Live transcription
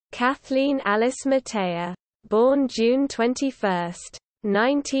Kathleen Alice Mattea, born June 21,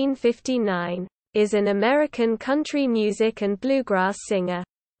 1959, is an American country music and bluegrass singer.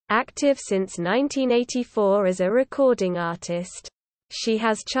 Active since 1984 as a recording artist. She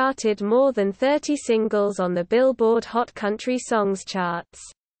has charted more than 30 singles on the Billboard Hot Country Songs charts,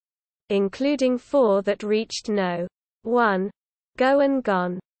 including 4 that reached No. 1, Goin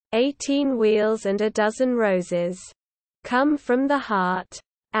Gone, 18 Wheels and a Dozen Roses, Come From the Heart,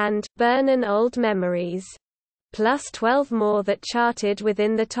 and Burnin Old Memories, plus 12 more that charted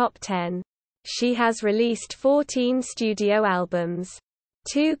within the top 10. She has released 14 studio albums,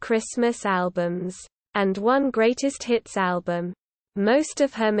 2 Christmas albums, and 1 greatest hits album. Most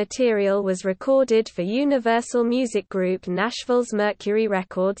of her material was recorded for Universal Music Group Nashville's Mercury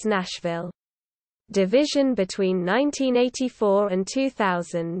Records Nashville division between 1984 and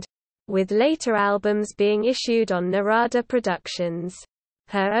 2000, with later albums being issued on Narada Productions,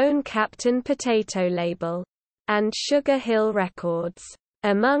 her own Captain Potato label, and Sugar Hill Records.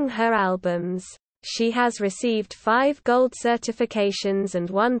 Among her albums, she has received 5 gold certifications and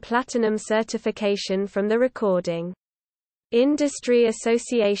 1 platinum certification from the Recording Industry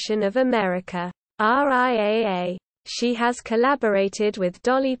Association of America, RIAA. She has collaborated with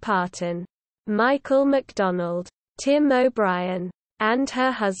Dolly Parton, Michael McDonald, Tim O'Brien, and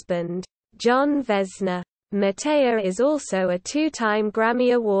her husband, Jon Vezner. Mattea is also a 2-time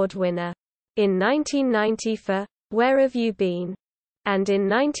Grammy Award winner, in 1990 for Where Have You Been? And in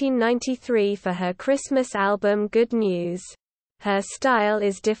 1993 for her Christmas album Good News. Her style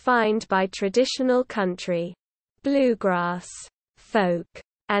is defined by traditional country, bluegrass, folk,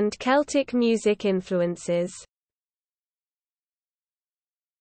 and Celtic music influences.